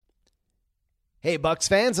Hey, Bucs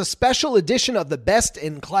fans, a special edition of the Best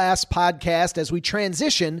in Class podcast as we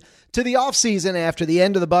transition to the offseason after the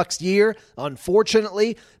end of the Bucs year.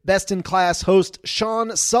 Unfortunately, Best in Class host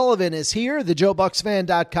Sean Sullivan is here, the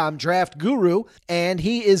JoeBucsFan.com draft guru, and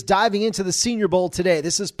he is diving into the Senior Bowl today.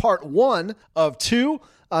 This is part one of two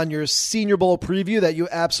on your Senior Bowl preview that you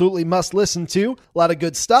absolutely must listen to. A lot of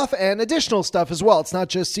good stuff and additional stuff as well. It's not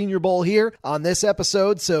just Senior Bowl here on this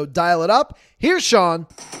episode, so dial it up. Here's Sean.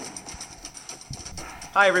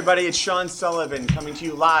 Hi, everybody. It's Sean Sullivan coming to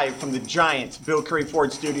you live from the giant Bill Curry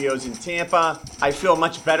Ford Studios in Tampa. I feel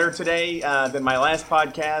much better today than my last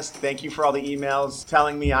podcast. Thank you for all the emails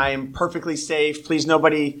telling me I am perfectly safe. Please,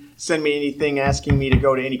 nobody send me anything asking me to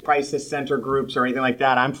go to any crisis center groups or anything like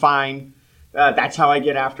that. I'm fine. That's how I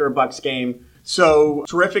get after a Bucs game. So,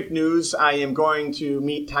 terrific news. I am going to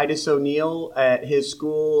meet Titus O'Neil at his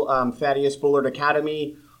school, Thaddeus Bullard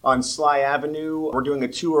Academy, on Sly Avenue. We're doing a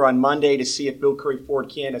tour on Monday to see if Bill Curry Ford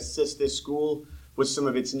can assist this school with some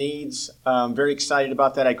of its needs. I'm very excited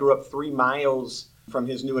about that. I grew up 3 miles from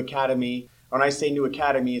his new academy. When I say new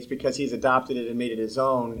academy, it's because he's adopted it and made it his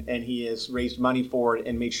own, and he has raised money for it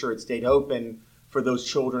and made sure it stayed open for those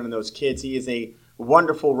children and those kids. He is a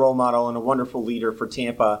wonderful role model and a wonderful leader for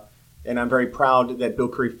Tampa, and I'm very proud that Bill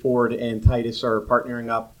Curry Ford and Titus are partnering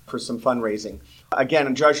up for some fundraising. Again,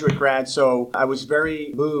 I'm a Jesuit grad, so I was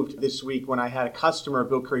very moved this week when I had a customer,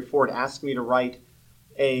 Bill Curry Ford, ask me to write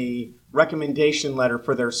a recommendation letter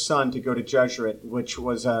for their son to go to Jesuit, which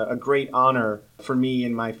was a great honor for me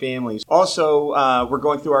and my family. Also, we're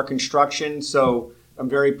going through our construction, so I'm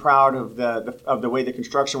very proud of the way the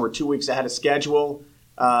construction. We're 2 weeks ahead of schedule.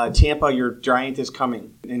 Tampa, your giant is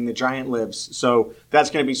coming, and the giant lives. So that's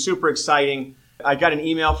going to be super exciting. I got an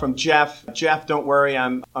email from Jeff. Jeff, don't worry,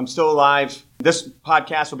 I'm still alive. This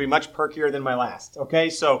podcast will be much perkier than my last, okay?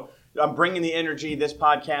 So I'm bringing the energy this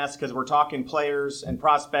podcast because we're talking players and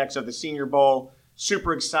prospects of the Senior Bowl.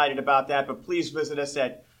 Super excited about that, but please visit us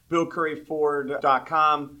at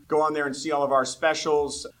BillCurryFord.com. Go on there and see all of our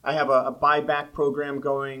specials. I have a buyback program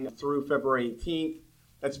going through February 18th.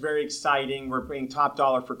 That's very exciting. We're paying top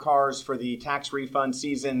dollar for cars for the tax refund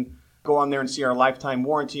season. Go on there and see our lifetime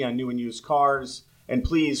warranty on new and used cars. And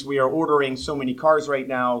please, we are ordering so many cars right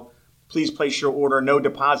now. Please place your order. No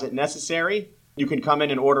deposit necessary. You can come in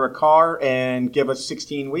and order a car and give us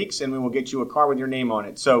 16 weeks, and we will get you a car with your name on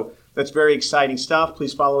it. So that's very exciting stuff.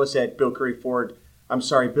 Please follow us at Bill Curry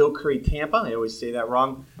Tampa. I always say that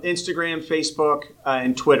wrong. Instagram, Facebook,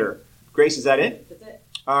 and Twitter. Grace, is that it? That's it.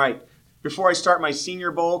 All right. Before I start my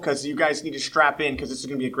Senior Bowl, because you guys need to strap in because this is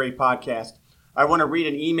going to be a great podcast, I want to read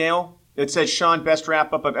an email. It says, Sean, best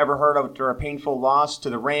wrap-up I've ever heard of after a painful loss to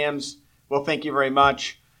the Rams. Well, thank you very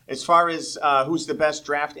much. As far as who's the best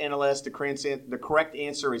draft analyst, the correct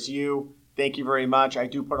answer is you. Thank you very much. I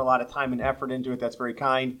do put a lot of time and effort into it. That's very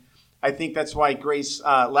kind. I think that's why Grace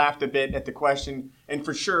laughed a bit at the question. And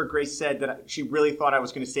for sure, Grace said that she really thought I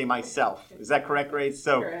was going to say myself. Is that correct, Grace?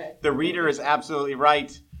 So correct. The reader is absolutely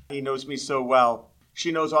right. He knows me so well.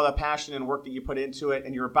 She knows all the passion and work that you put into it,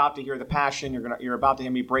 and you're about to hear the passion. You're about to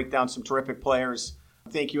hear me break down some terrific players.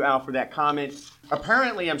 Thank you, Al, for that comment.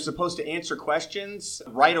 Apparently, I'm supposed to answer questions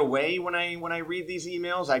right away when I read these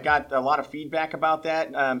emails. I got a lot of feedback about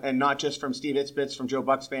that, and not just from Steve Itzbitz from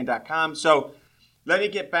JoeBucsFan.com. So let me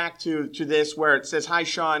get back to this where it says, Hi,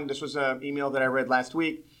 Sean. This was an email that I read last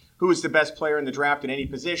week. Who is the best player in the draft in any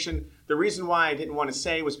position? The reason why I didn't want to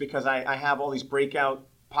say was because I have all these breakout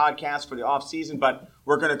podcast for the offseason, but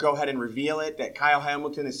we're going to go ahead and reveal it that Kyle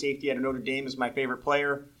Hamilton, the safety out of Notre Dame, is my favorite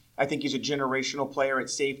player. I think he's a generational player at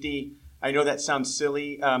safety. I know that sounds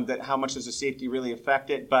silly, that how much does a safety really affect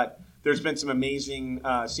it, but there's been some amazing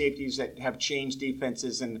safeties that have changed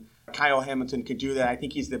defenses, and Kyle Hamilton could do that. I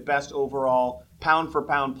think he's the best overall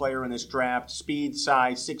pound-for-pound player in this draft. Speed,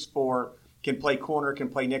 size, 6'4", can play corner, can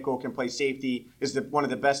play nickel, can play safety, is one of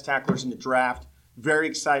the best tacklers in the draft. Very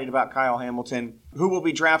excited about Kyle Hamilton. Who will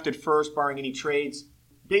be drafted first, barring any trades?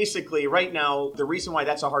 Basically, right now, the reason why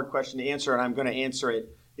that's a hard question to answer, and I'm going to answer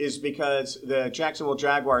it, is because the Jacksonville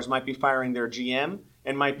Jaguars might be firing their GM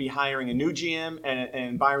and might be hiring a new GM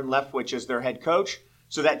and Byron Leftwich as their head coach.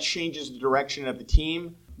 So that changes the direction of the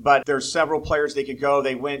team. But there's several players they could go.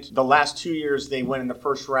 The last 2 years, they went in the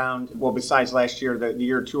first round. Well, besides last year, the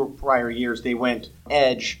year 2 prior years, they went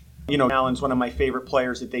edge. You know, Allen's one of my favorite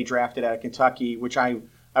players that they drafted out of Kentucky, which I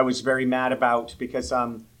was very mad about because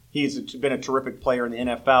he's been a terrific player in the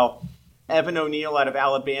NFL. Evan O'Neal out of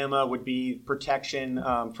Alabama would be protection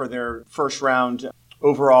for their first round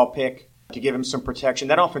overall pick to give him some protection.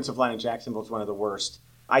 That offensive line in Jacksonville is one of the worst.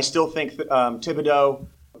 I still think that, Thibodeau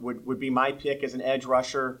would be my pick as an edge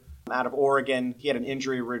rusher out of Oregon. He had an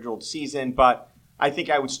injury-riddled season, but I think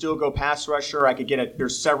I would still go pass rusher. I could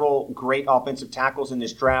there's several great offensive tackles in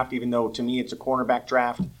this draft, even though to me it's a cornerback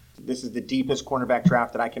draft. This is the deepest cornerback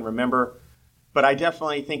draft that I can remember. But I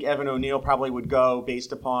definitely think Evan O'Neal probably would go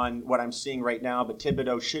based upon what I'm seeing right now. But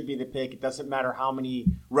Thibodeaux should be the pick. It doesn't matter how many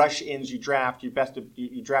rush ins you draft. You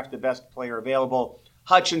draft the best player available.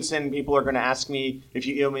 Hutchinson, people are going to ask me if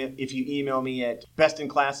you email me at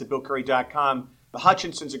bestinclass@billcurry.com.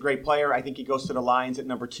 Hutchinson's a great player. I think he goes to the Lions at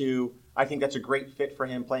number 2. I think that's a great fit for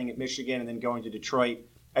him playing at Michigan and then going to Detroit.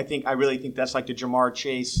 I really think that's like the Jamar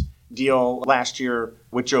Chase deal last year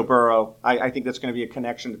with Joe Burrow. I think that's going to be a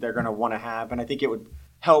connection that they're going to want to have, and I think it would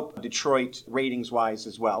help Detroit ratings-wise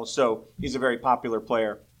as well. So he's a very popular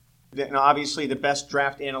player. And obviously the best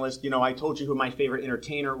draft analyst, I told you who my favorite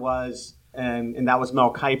entertainer was, and that was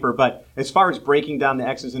Mel Kiper. But as far as breaking down the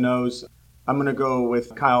X's and O's, I'm going to go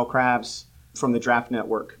with Kyle Krabs from the Draft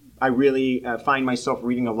Network. I really find myself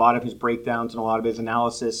reading a lot of his breakdowns and a lot of his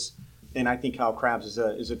analysis, and I think Kyle Krabs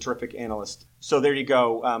is a terrific analyst. So there you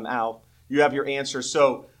go, Al. You have your answer.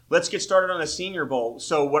 So let's get started on the Senior Bowl.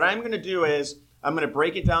 So what I'm going to do is I'm going to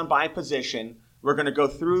break it down by position. We're going to go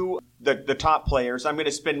through the top players. I'm going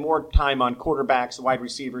to spend more time on quarterbacks, wide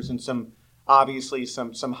receivers, and some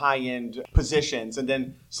high-end positions. And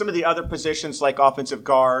then some of the other positions like offensive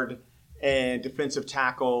guard and defensive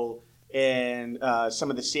tackle and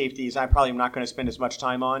some of the safeties I probably am not going to spend as much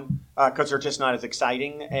time on because they're just not as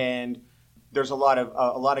exciting. And there's a lot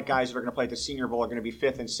of guys that are going to play at the Senior Bowl are going to be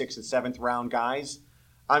 5th and 6th and 7th round guys.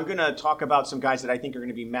 I'm going to talk about some guys that I think are going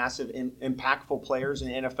to be massive, impactful players in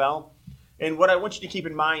the NFL. And what I want you to keep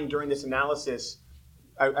in mind during this analysis,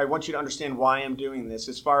 I want you to understand why I'm doing this.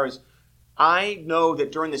 As far as I know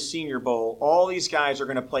that during the Senior Bowl, all these guys are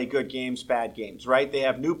going to play good games, bad games, right? They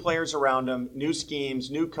have new players around them, new schemes,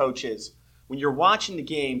 new coaches. When you're watching the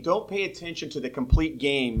game, don't pay attention to the complete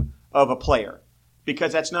game of a player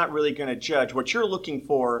because that's not really going to judge. What you're looking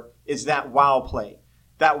for is that wow play,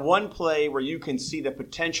 that one play where you can see the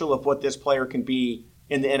potential of what this player can be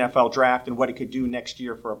in the NFL draft and what it could do next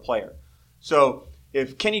year for a player. So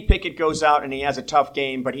if Kenny Pickett goes out and he has a tough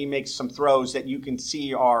game, but he makes some throws that you can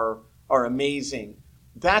see are amazing,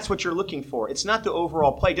 that's what you're looking for. It's not the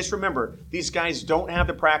overall play. Just remember, these guys don't have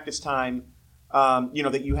the practice time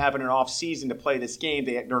that you have in an off season to play this game.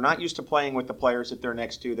 They're not used to playing with the players that they're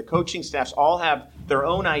next to. The coaching staffs all have their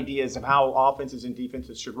own ideas of how offenses and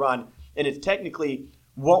defenses should run, and it technically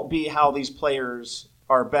won't be how these players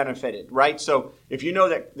are benefited, right? So if you know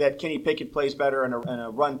that Kenny Pickett plays better in a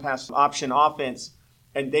run-pass option offense,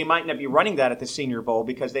 and they might not be running that at the Senior Bowl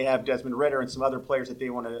because they have Desmond Ridder and some other players that they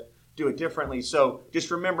want to do it differently. So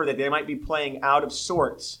just remember that they might be playing out of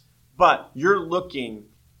sorts, but you're looking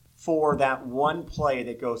for that one play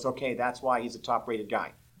that goes, okay, that's why he's a top-rated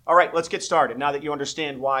guy. All right, let's get started now that you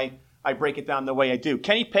understand why I break it down the way I do.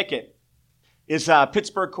 Kenny Pickett is a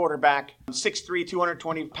Pittsburgh quarterback, 6'3",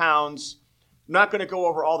 220 pounds. I'm not going to go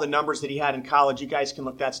over all the numbers that he had in college. You guys can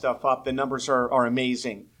look that stuff up. The numbers are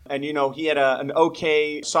amazing. And, he had an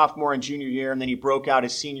okay sophomore and junior year, and then he broke out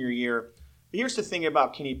his senior year. Here's the thing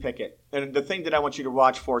about Kenny Pickett, and the thing that I want you to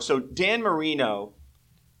watch for. So Dan Marino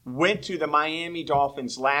went to the Miami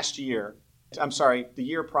Dolphins the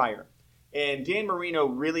year prior. And Dan Marino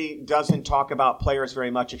really doesn't talk about players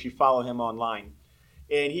very much if you follow him online.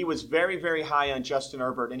 And he was very, very high on Justin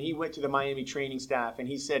Herbert. And he went to the Miami training staff and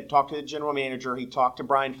he said, talk to the general manager. He talked to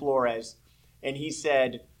Brian Flores. And he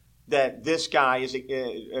said that this guy is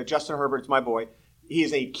Justin Herbert's my boy. He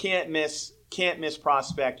is a can't miss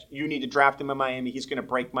prospect. You need to draft him in Miami. He's going to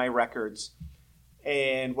break my records.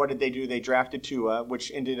 And what did they do? They drafted Tua,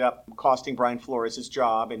 which ended up costing Brian Flores his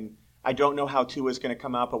job. And I don't know how Tua is going to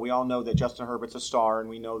come out, but we all know that Justin Herbert's a star and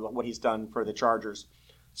we know what he's done for the Chargers.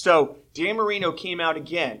 So Dan Marino came out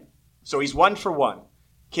again. So he's 1 for 1.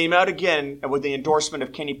 Came out again with the endorsement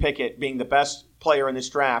of Kenny Pickett being the best player in this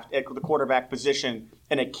draft at the quarterback position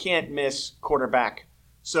and a can't-miss quarterback.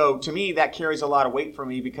 So to me, that carries a lot of weight for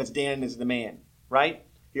me because Dan is the man, right?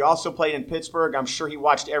 He also played in Pittsburgh. I'm sure he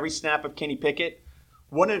watched every snap of Kenny Pickett.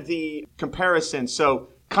 One of the comparisons, so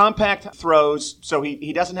compact throws, so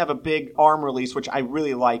he doesn't have a big arm release, which I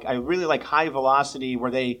really like. I really like high velocity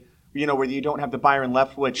where where you don't have the Byron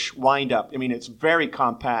Leftwich windup. I mean, it's very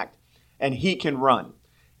compact, and he can run.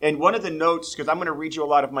 And one of the notes, because I'm going to read you a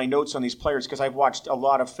lot of my notes on these players because I've watched a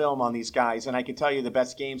lot of film on these guys, and I can tell you the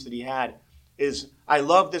best games that he had is, I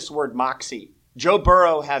love this word moxie. Joe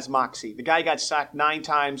Burrow has moxie. The guy got sacked 9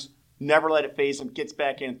 times, never let it faze him, gets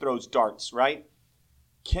back in and throws darts, right?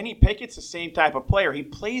 Kenny Pickett's the same type of player. He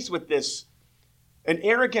plays with this. And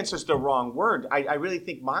arrogance is the wrong word. I really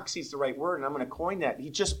think moxie is the right word, and I'm going to coin that.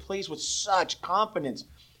 He just plays with such confidence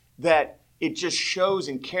that it just shows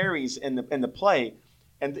and carries in the play.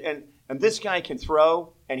 And this guy can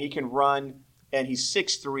throw and he can run, and he's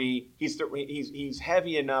 6'3". He's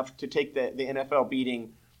heavy enough to take the NFL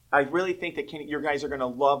beating. I really think that your guys are going to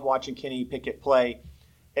love watching Kenny Pickett play.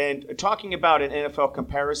 And talking about an NFL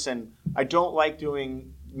comparison, I don't like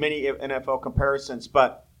doing many NFL comparisons,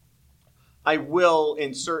 but I will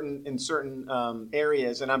in certain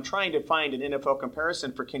areas. And I'm trying to find an NFL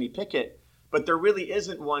comparison for Kenny Pickett, but there really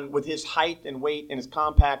isn't one with his height and weight and his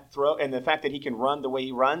compact throw and the fact that he can run the way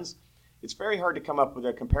he runs. It's very hard to come up with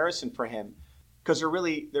a comparison for him because there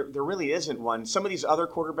really isn't one. Some of these other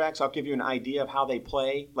quarterbacks, I'll give you an idea of how they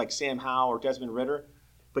play, like Sam Howell or Desmond Ridder.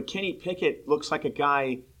 But Kenny Pickett looks like a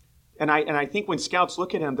guy, and I think when scouts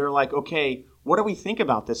look at him, they're like, okay, what do we think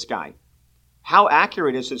about this guy? How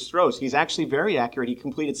accurate is his throws? He's actually very accurate. He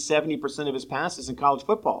completed 70% of his passes in college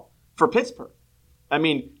football for Pittsburgh. I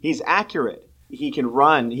mean, he's accurate. He can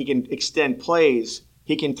run. He can extend plays.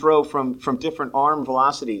 He can throw from different arm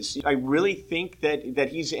velocities. I really think that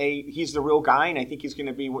he's the real guy, and I think he's going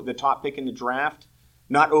to be the top pick in the draft.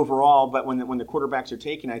 Not overall, but when the quarterbacks are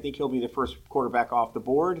taken, I think he'll be the first quarterback off the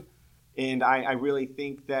board. And I really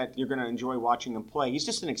think that you're going to enjoy watching him play. He's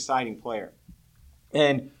just an exciting player.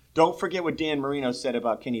 And don't forget what Dan Marino said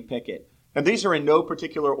about Kenny Pickett. And these are in no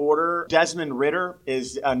particular order. Desmond Ridder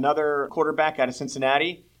is another quarterback out of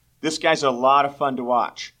Cincinnati. This guy's a lot of fun to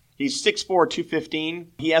watch. He's 6'4",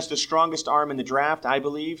 215. He has the strongest arm in the draft, I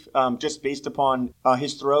believe, just based upon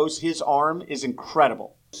his throws. His arm is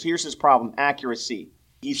incredible. So here's his problem, accuracy.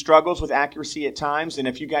 He struggles with accuracy at times, and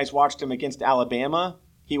if you guys watched him against Alabama,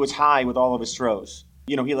 he was high with all of his throws.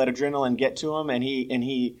 He let adrenaline get to him, and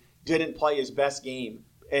he didn't play his best game.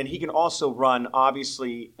 And he can also run,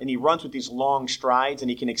 obviously, and he runs with these long strides,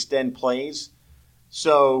 and he can extend plays.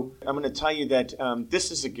 So I'm going to tell you that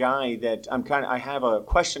this is a guy that I have a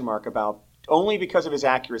question mark about, only because of his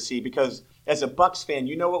accuracy. Because as a Bucs fan,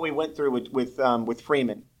 you know what we went through with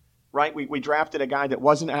Freeman, right? We drafted a guy that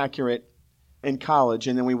wasn't accurate in college,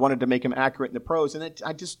 and then we wanted to make him accurate in the pros. And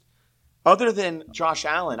other than Josh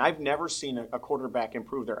Allen, I've never seen a quarterback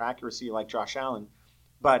improve their accuracy like Josh Allen.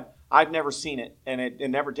 But I've never seen it, and it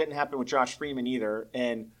never didn't happen with Josh Freeman either.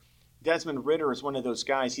 And Desmond Ridder is one of those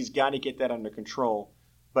guys. He's got to get that under control.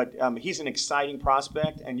 But he's an exciting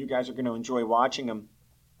prospect, and you guys are going to enjoy watching him.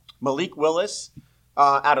 Malik Willis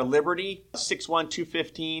out of Liberty, 6'1",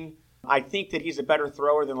 215. I think that he's a better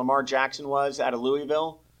thrower than Lamar Jackson was out of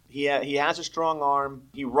Louisville. He has a strong arm.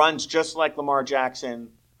 He runs just like Lamar Jackson.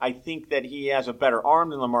 I think that he has a better arm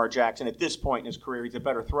than Lamar Jackson. At this point in his career, he's a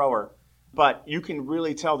better thrower. But you can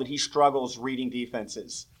really tell that he struggles reading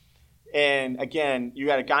defenses. And again, you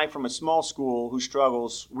got a guy from a small school who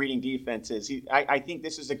struggles reading defenses. I think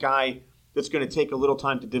this is a guy that's going to take a little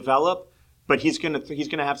time to develop, but he's going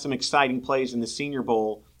to have some exciting plays in the Senior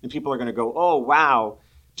Bowl, and people are going to go, oh, wow.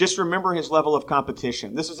 Just remember his level of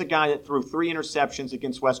competition. This is a guy that threw 3 interceptions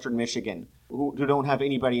against Western Michigan, who don't have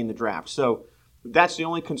anybody in the draft. So that's the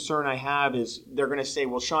only concern I have is they're going to say,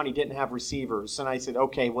 well, Sean, he didn't have receivers. And I said,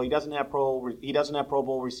 okay, well, he doesn't have Pro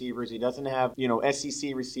Bowl receivers. He doesn't have,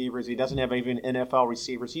 SEC receivers. He doesn't have even NFL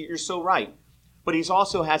receivers. You're so right. But he's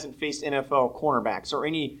also hasn't faced NFL cornerbacks or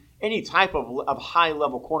any type of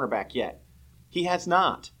high-level cornerback yet. He has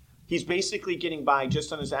not. He's basically getting by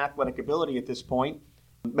just on his athletic ability at this point.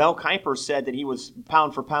 Mel Kiper said that he was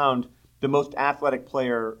pound for pound the most athletic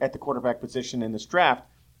player at the quarterback position in this draft.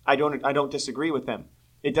 I don't disagree with him.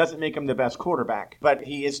 It doesn't make him the best quarterback, but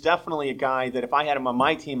he is definitely a guy that if I had him on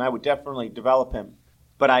my team, I would definitely develop him.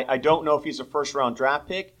 But I don't know if he's a first-round draft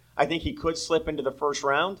pick. I think he could slip into the first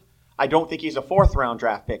round. I don't think he's a fourth-round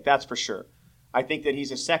draft pick, that's for sure. I think that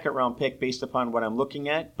he's a second-round pick based upon what I'm looking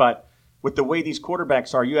at, but with the way these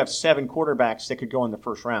quarterbacks are, you have 7 quarterbacks that could go in the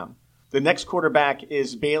first round. The next quarterback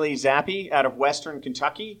is Bailey Zappi out of Western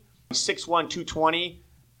Kentucky, 6'1", 220.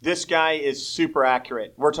 This guy is super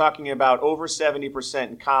accurate. We're talking about over 70%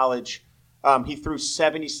 in college. He threw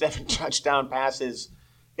 77 touchdown passes.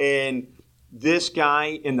 And this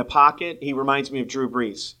guy in the pocket, he reminds me of Drew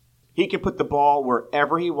Brees. He can put the ball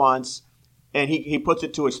wherever he wants, and he puts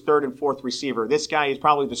it to his third and fourth receiver. This guy is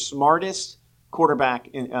probably the smartest quarterback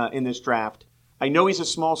in this draft. I know he's a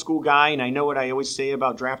small school guy, and I know what I always say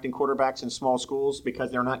about drafting quarterbacks in small schools because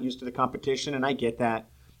they're not used to the competition, and I get that.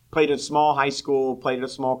 Played at a small high school, played at a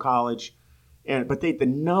small college, but the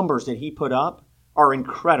numbers that he put up are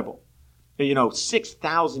incredible.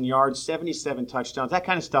 6,000 yards, 77 touchdowns, that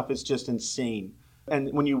kind of stuff is just insane.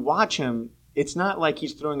 And when you watch him, it's not like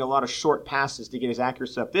he's throwing a lot of short passes to get his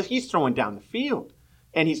accuracy up. He's throwing down the field,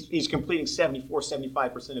 and he's completing 74,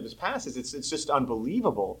 75% of his passes. It's just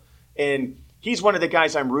unbelievable. And he's one of the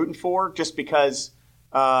guys I'm rooting for just because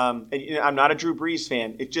I'm not a Drew Brees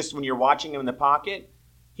fan. It's just when you're watching him in the pocket,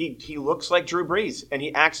 he looks like Drew Brees and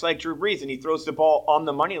he acts like Drew Brees and he throws the ball on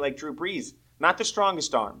the money like Drew Brees. Not the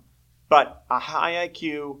strongest arm, but a high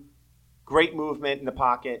IQ, great movement in the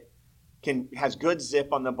pocket, has good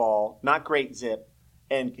zip on the ball, not great zip,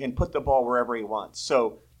 and can put the ball wherever he wants.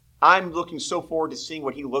 So I'm looking so forward to seeing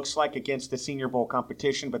what he looks like against the Senior Bowl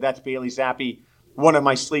competition, but that's Bailey Zappi, one of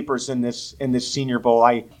my sleepers in this Senior Bowl.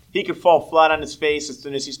 He could fall flat on his face as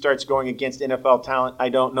soon as he starts going against NFL talent I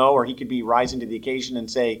don't know, or he could be rising to the occasion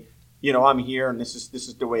and say, I'm here and this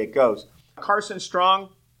is the way it goes. Carson Strong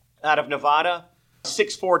out of Nevada,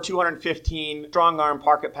 6'4", 215, strong arm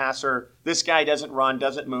pocket passer. This guy doesn't run,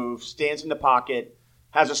 doesn't move, stands in the pocket,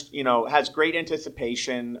 has great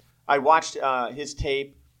anticipation. I watched his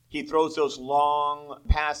tape. He throws those long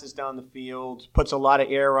passes down the field, puts a lot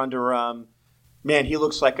of air under him. Man, he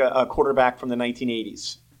looks like a quarterback from the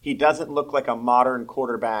 1980s. He doesn't look like a modern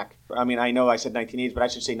quarterback. I mean, I know I said 1980s, but I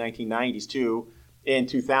should say 1990s too, and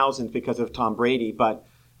 2000s because of Tom Brady. But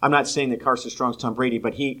I'm not saying that Carson Strong's Tom Brady,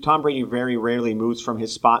 but Tom Brady very rarely moves from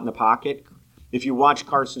his spot in the pocket. If you watch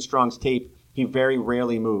Carson Strong's tape, he very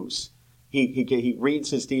rarely moves. He reads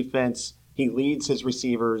his defense. He leads his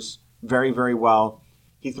receivers very, very well.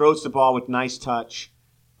 He throws the ball with nice touch.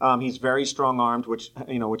 He's very strong-armed, which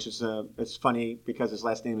is it's funny because his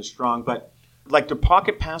last name is Strong. But like, do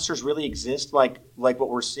pocket passers really exist? Like what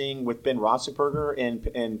we're seeing with Ben Roethlisberger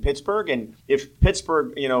in Pittsburgh. And if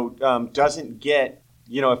Pittsburgh, doesn't get,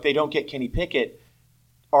 if they don't get Kenny Pickett,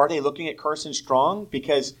 are they looking at Carson Strong?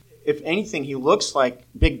 Because if anything, he looks like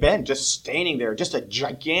Big Ben, just standing there, just a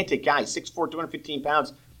gigantic guy, 6'4", 215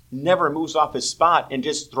 pounds, never moves off his spot and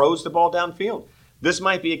just throws the ball downfield. This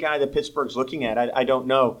might be a guy that Pittsburgh's looking at. I don't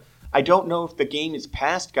know. I don't know if the game is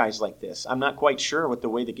past guys like this. I'm not quite sure what the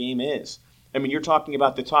way the game is. I mean, you're talking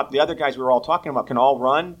about the other guys we were all talking about can all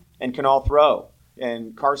run and can all throw,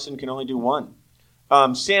 and Carson can only do one.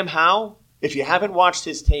 Sam Howell, if you haven't watched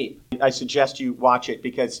his tape, I suggest you watch it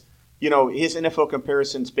because, his NFL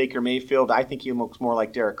comparisons, Baker Mayfield, I think he looks more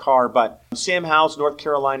like Derek Carr, but Sam Howell's North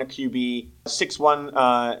Carolina QB,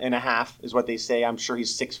 6'1" and a half is what they say. I'm sure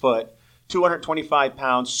he's 6 foot. 225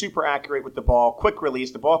 pounds, super accurate with the ball, quick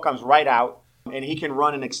release. The ball comes right out, and he can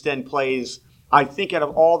run and extend plays. I think out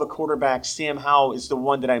of all the quarterbacks, Sam Howell is the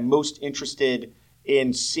one that I'm most interested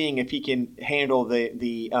in seeing if he can handle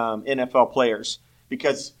the NFL players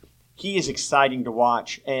because he is exciting to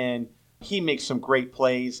watch, and he makes some great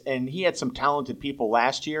plays. And he had some talented people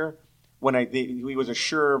last year when he was a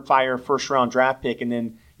surefire first-round draft pick, and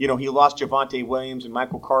then he lost Javonte Williams and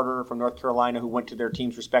Michael Carter from North Carolina, who went to their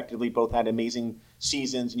teams respectively. Both had amazing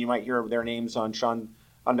seasons, and you might hear their names on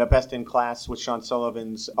the Best in Class with Sean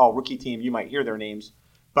Sullivan's all-rookie team. You might hear their names.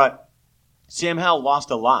 But Sam Howell lost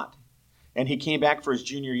a lot, and he came back for his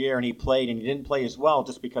junior year, and he played, and he didn't play as well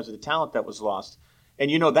just because of the talent that was lost.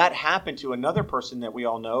 And, that happened to another person that we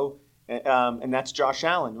all know, and that's Josh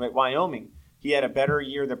Allen at Wyoming. He had a better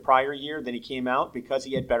year the prior year than he came out because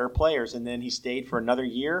he had better players. And then he stayed for another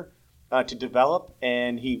year to develop,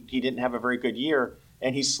 and he didn't have a very good year,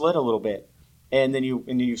 and he slid a little bit. And then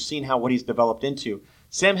you've seen what he's developed into.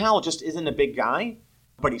 Sam Howell just isn't a big guy,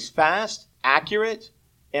 but he's fast, accurate,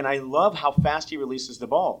 and I love how fast he releases the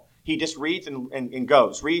ball. He just reads and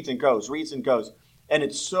goes, reads and goes, reads and goes. And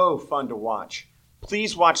it's so fun to watch.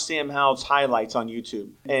 Please watch Sam Howell's highlights on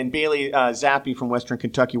YouTube. And Bailey Zappi from Western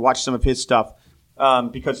Kentucky, watch some of his stuff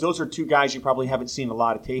because those are two guys you probably haven't seen a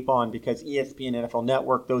lot of tape on because ESPN, NFL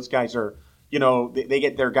Network, those guys are, they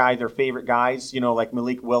get their favorite guys, like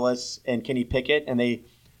Malik Willis and Kenny Pickett, and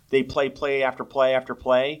they play after play after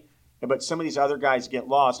play. But some of these other guys get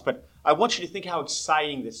lost. But I want you to think how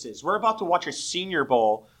exciting this is. We're about to watch a Senior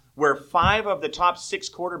Bowl where 5 of the top 6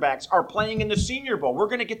 quarterbacks are playing in the Senior Bowl. We're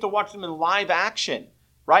going to get to watch them in live action,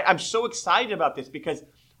 right? I'm so excited about this because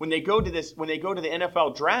when they go to the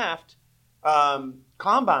NFL draft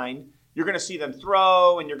combine, you're going to see them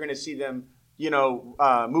throw and you're going to see them,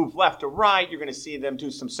 move left to right. You're going to see them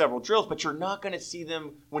do several drills, but you're not going to see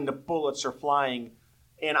them when the bullets are flying.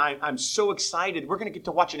 And I'm so excited. We're going to get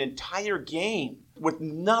to watch an entire game with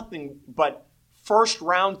nothing but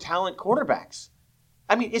first-round talent quarterbacks.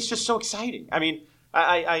 I mean, it's just so exciting. I mean,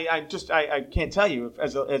 I can't tell you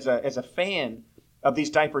as a fan of these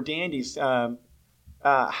diaper dandies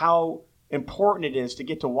how important it is to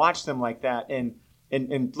get to watch them like that, and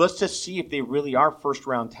let's just see if they really are first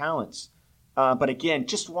round talents. But again,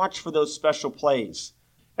 just watch for those special plays.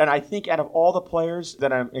 And I think out of all the players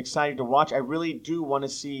that I'm excited to watch, I really do want to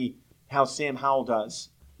see how Sam Howell does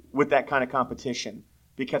with that kind of competition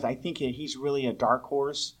because I think he's really a dark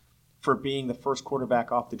horse for being the first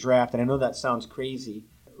quarterback off the draft. And I know that sounds crazy,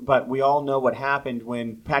 but we all know what happened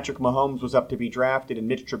when Patrick Mahomes was up to be drafted and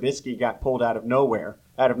Mitch Trubisky got pulled out of nowhere,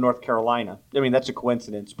 out of North Carolina. I mean, that's a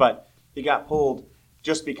coincidence, but he got pulled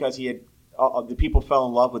just because he had the people fell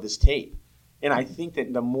in love with his tape. And I think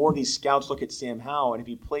that the more these scouts look at Sam Howell, and if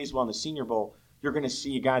he plays well in the Senior Bowl, you're going to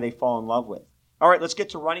see a guy they fall in love with. All right, let's get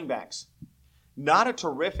to running backs. Not a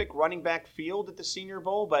terrific running back field at the Senior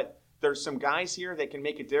Bowl, but there's some guys here that can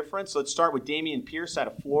make a difference. Let's start with Dameon Pierce out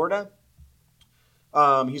of Florida.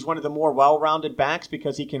 He's one of the more well-rounded backs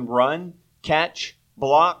because he can run, catch,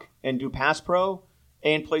 block, and do pass pro,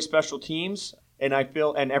 and play special teams. And I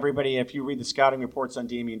feel, and everybody, if you read the scouting reports on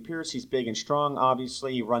Dameon Pierce, he's big and strong.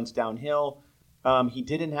 Obviously, he runs downhill. He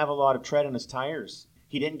didn't have a lot of tread on his tires.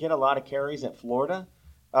 He didn't get a lot of carries at Florida.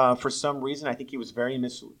 For some reason, I think he was very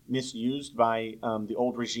misused by the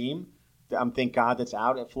old regime. Thank God that's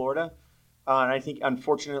out at Florida. And I think,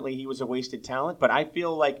 unfortunately, he was a wasted talent. But I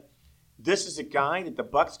feel like this is a guy that the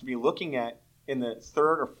Bucs could be looking at in the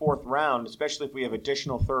third or fourth round, especially if we have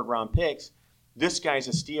additional third-round picks. This guy's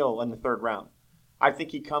a steal in the third round. I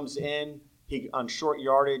think he comes in, he on short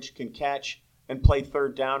yardage can catch and play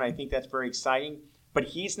third down. I think that's very exciting. But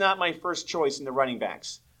he's not my first choice in the running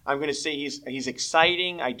backs. I'm going to say he's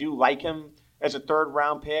exciting. I do like him as a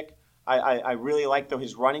third-round pick. I really like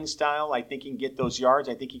his running style. I think he can get those yards.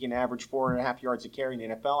 I think he can average 4.5 yards a carry in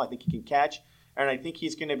the NFL. I think he can catch. And I think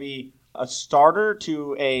he's going to be a starter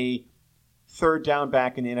to a third down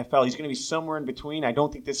back in the NFL. He's going to be somewhere in between. I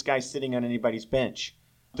don't think this guy's sitting on anybody's bench.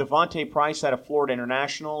 Devontae Price out of Florida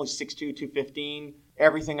International. He's 6'2", 215.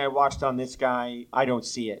 Everything I watched on this guy, I don't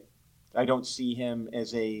see it. I don't see him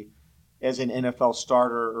as an NFL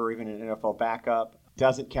starter or even an NFL backup.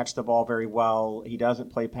 Doesn't catch the ball very well. He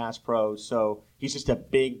doesn't play pass pro, so he's just a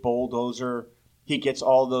big bulldozer. He gets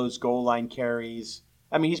all those goal line carries.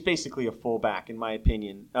 I mean, he's basically a fullback in my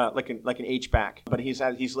opinion, like an H-back, but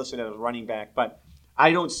he's listed as a running back. But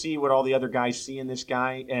I don't see what all the other guys see in this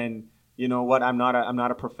guy, and you know what? I'm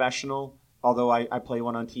not a professional, although I play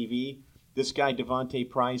one on TV. This guy, Devontae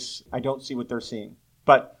Price, I don't see what they're seeing.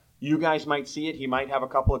 But you guys might see it. He might have a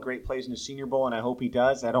couple of great plays in the Senior Bowl, and I hope he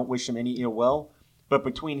does. I don't wish him any ill will. But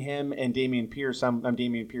between him and Dameon Pierce, I'm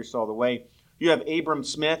Dameon Pierce all the way. You have Abram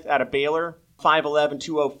Smith out of Baylor, 5'11",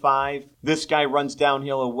 205. This guy runs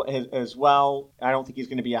downhill as well. I don't think he's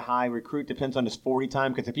going to be a high recruit. Depends on his 40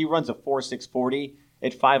 time, because if he runs a 4.6 40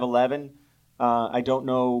 at 5'11", I don't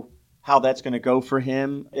know how that's going to go for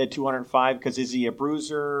him at 205, because is he a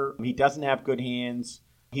bruiser? He doesn't have good hands.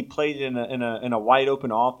 He played in a wide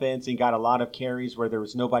open offense and got a lot of carries where there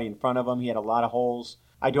was nobody in front of him. He had a lot of holes.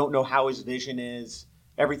 I don't know how his vision is.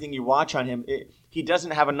 Everything you watch on him, he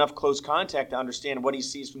doesn't have enough close contact to understand what he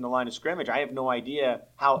sees from the line of scrimmage. I have no idea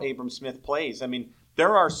how Abram Smith plays. I mean,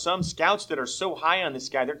 there are some scouts that are so high on this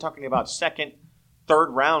guy, they're talking about second,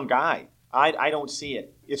 third round guy. I don't see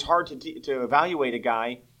it. It's hard to evaluate a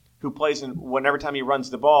guy who plays every time he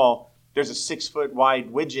runs the ball, there's a 6-foot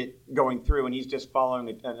wide widget going through, and he's just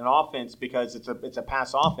following an offense because it's a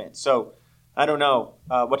pass offense. So I don't know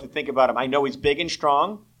what to think about him. I know he's big and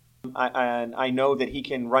strong, and I know that he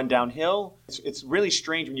can run downhill. It's really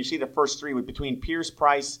strange when you see the first three between Pierce,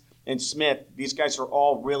 Price, and Smith. These guys are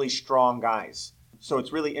all really strong guys. So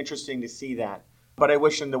it's really interesting to see that. But I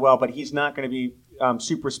wish him the well, but he's not going to be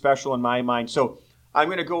super special in my mind. So I'm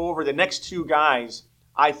going to go over the next two guys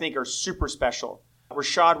I think are super special.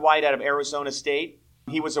 Rachaad White out of Arizona State.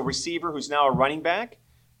 He was a receiver who's now a running back.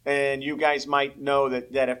 And you guys might know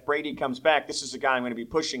that if Brady comes back, this is a guy I'm going to be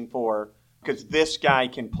pushing for because this guy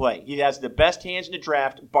can play. He has the best hands in the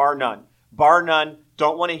draft, bar none. Bar none.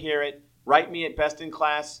 Don't want to hear it. Write me at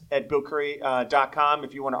bestinclass@BillCurry.com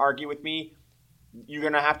if you want to argue with me. You're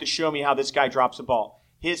going to have to show me how this guy drops a ball.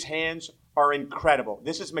 His hands are incredible.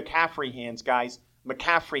 This is McCaffrey hands, guys.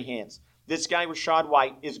 McCaffrey hands. This guy, Rachaad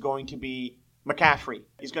White, is going to be McCaffrey.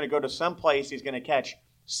 He's going to go to some place. He's going to catch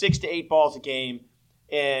 6 to 8 balls a game,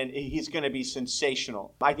 and he's going to be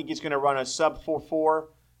sensational. I think he's going to run a sub 4.4.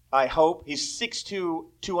 I hope. He's 6'2",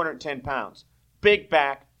 210 pounds. Big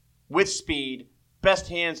back, with speed, best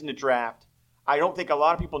hands in the draft. I don't think a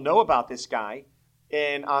lot of people know about this guy,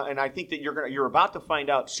 and I think that you're about to find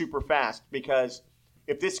out super fast, because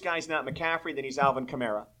if this guy's not McCaffrey, then he's Alvin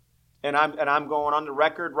Kamara. And I'm going on the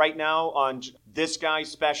record right now on this guy's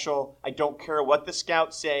special. I don't care what the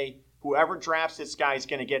scouts say. Whoever drafts this guy is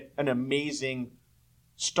going to get an amazing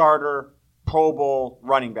starter, Pro Bowl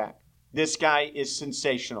running back. This guy is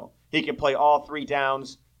sensational. He can play all 3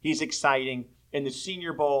 downs. He's exciting. In the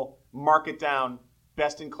Senior Bowl, mark it down.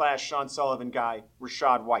 Best in class Sean Sullivan guy,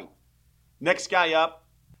 Rachaad White. Next guy up,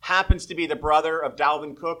 happens to be the brother of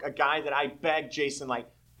Dalvin Cook, a guy that I begged Jason Licht,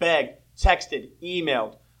 texted,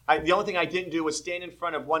 emailed. The only thing I didn't do was stand in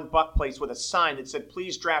front of one Buck place with a sign that said,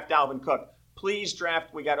 please draft Dalvin Cook. Please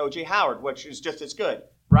draft, we got O.J. Howard, which is just as good,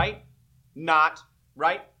 right? Not,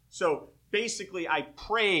 right? So basically I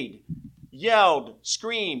prayed, yelled,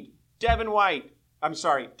 screamed, Dalvin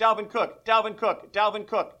Cook.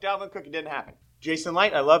 It didn't happen. Jason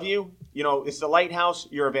Licht, I love you. You know, it's the Lighthouse.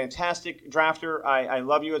 You're a fantastic drafter. I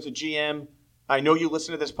love you as a GM. I know you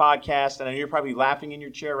listen to this podcast, and I know you're probably laughing in your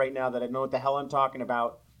chair right now that I know what the hell I'm talking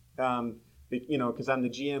about, because I'm the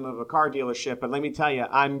GM of a car dealership. But let me tell you,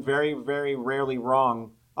 I'm very, very rarely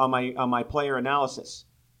wrong on my player analysis.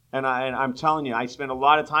 And I'm telling you, I spend a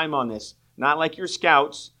lot of time on this. Not like your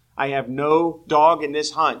scouts. I have no dog in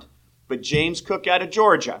this hunt. But James Cook out of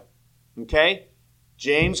Georgia, okay?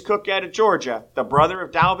 James Cook out of Georgia, the brother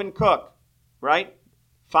of Dalvin Cook, right?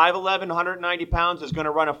 5'11", 190 pounds, is going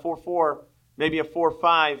to run a 4.4, maybe a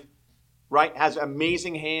 4.5, right? Has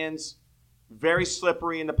amazing hands, very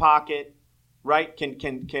slippery in the pocket, right?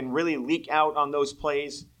 Can really leak out on those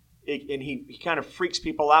plays, and he kind of freaks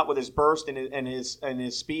people out with his burst and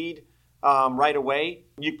his speed right away.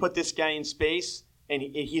 You put this guy in space, and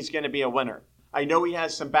he's going to be a winner. I know he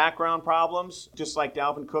has some background problems, just like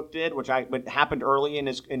Dalvin Cook did, which happened early in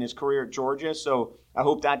his career at Georgia. So I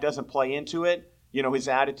hope that doesn't play into it. You know, his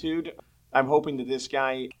attitude. I'm hoping that this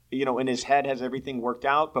guy, you know, in his head has everything worked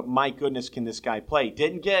out. But my goodness, can this guy play?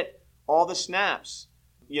 Didn't get all the snaps,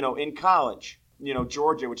 you know, in college. You know,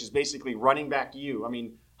 Georgia, which is basically running back U. I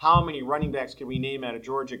mean, how many running backs can we name out of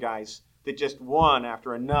Georgia guys that just one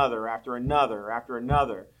after another, after another, after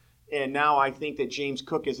another? And now I think that James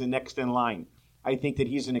Cook is the next in line. I think that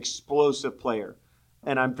he's an explosive player,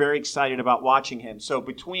 and I'm very excited about watching him. So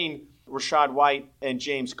between Rachaad White and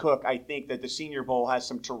James Cook, I think that the Senior Bowl has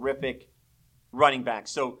some terrific running backs.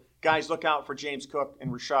 So guys, look out for James Cook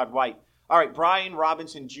and Rachaad White. All right, Brian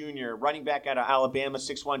Robinson Jr., running back out of Alabama,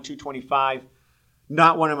 6'1", 225.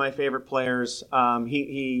 Not one of my favorite players.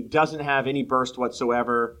 He doesn't have any burst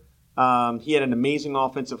whatsoever. He had an amazing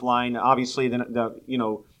offensive line. Obviously,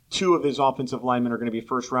 two of his offensive linemen are going to be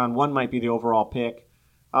first round. One might be the overall pick.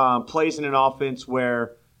 Plays in an offense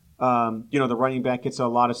where, the running back gets a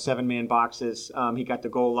lot of 7-man boxes. He got the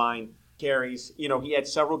goal line carries. You know, he had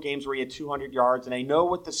several games where he had 200 yards, and I know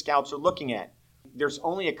what the scouts are looking at. There's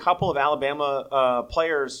only a couple of Alabama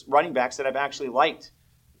players, running backs, that I've actually liked.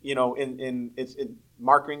 You know,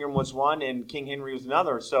 Mark Ingram was one, and King Henry was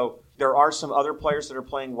another. So there are some other players that are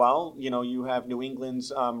playing well. You know, you have New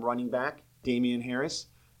England's running back, Damian Harris.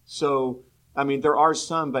 So, I mean, there are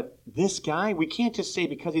some, but this guy, we can't just say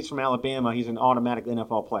because he's from Alabama, he's an automatic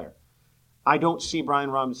NFL player. I don't see Brian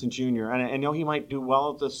Robinson Jr., and I know he might do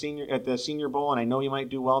well at the Senior Bowl, and I know he might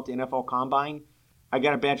do well at the NFL Combine. I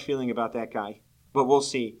got a bad feeling about that guy, but we'll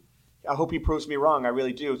see. I hope he proves me wrong. I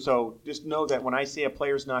really do. So just know that when I say a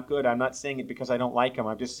player's not good, I'm not saying it because I don't like him.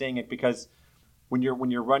 I'm just saying it because when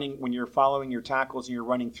you're following your tackles and you're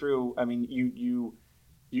running through, I mean, you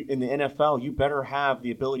in the NFL, you better have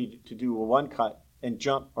the ability to do a one cut and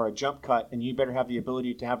jump, or a jump cut, and you better have the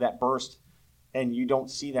ability to have that burst, and you don't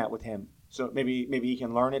see that with him. So maybe he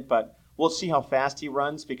can learn it, but we'll see how fast he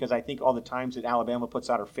runs, because I think all the times that Alabama puts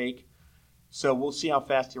out are fake. So we'll see how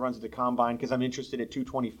fast he runs at the Combine, because I'm interested at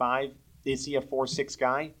 225. Is he a 4.6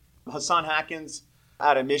 guy? Hassan Haskins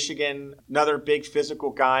out of Michigan, another big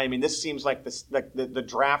physical guy. I mean, this seems like the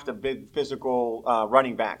draft of big physical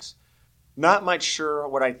running backs. Not much sure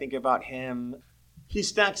what I think about him. He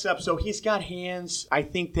stacks up, so he's got hands. I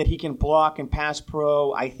think that he can block and pass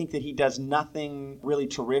pro. I think that he does nothing really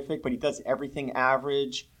terrific, but he does everything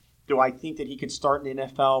average. Do I think that he could start in the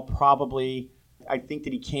NFL? Probably. I think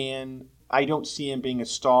that he can. I don't see him being a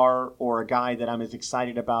star or a guy that I'm as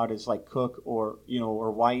excited about as like Cook or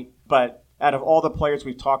White. But out of all the players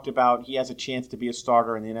we've talked about, he has a chance to be a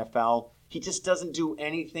starter in the NFL. He just doesn't do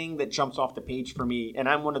anything that jumps off the page for me, and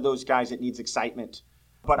I'm one of those guys that needs excitement.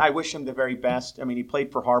 But I wish him the very best. I mean, he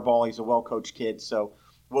played for Harbaugh. He's a well-coached kid, so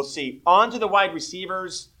we'll see. On to the wide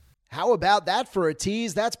receivers. How about that for a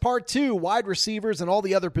tease? That's part 2, wide receivers and all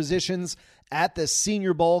the other positions at the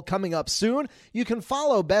Senior Bowl coming up soon. You can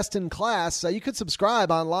follow Best in Class. You could subscribe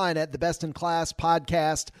online at the Best in Class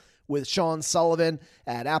podcast with Sean Sullivan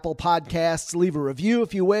at Apple Podcasts. Leave a review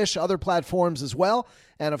if you wish, other platforms as well.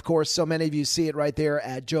 And, of course, so many of you see it right there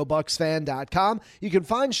at joebucksfan.com. You can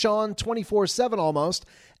find Sean 24/7 almost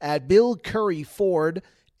at Bill Curry Ford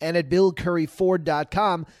and at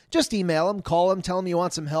BillCurryFord.com. Just email him, call him, tell him you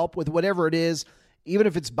want some help with whatever it is, even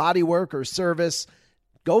if it's body work or service.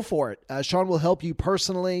 Go for it. Sean will help you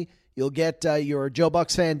personally. You'll get your Joe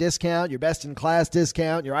Bucks fan discount, your Best in Class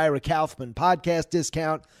discount, your Ira Kaufman podcast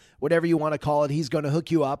discount, whatever you want to call it. He's going to hook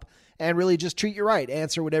you up and really just treat you right,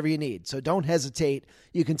 answer whatever you need. So don't hesitate.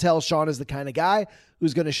 You can tell Sean is the kind of guy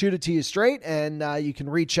who's going to shoot it to you straight, and you can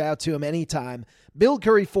reach out to him anytime.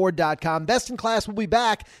 BillCurryFord.com. Best in Class will be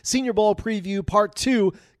back. Senior Bowl preview part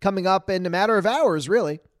 2 coming up in a matter of hours,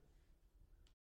 really.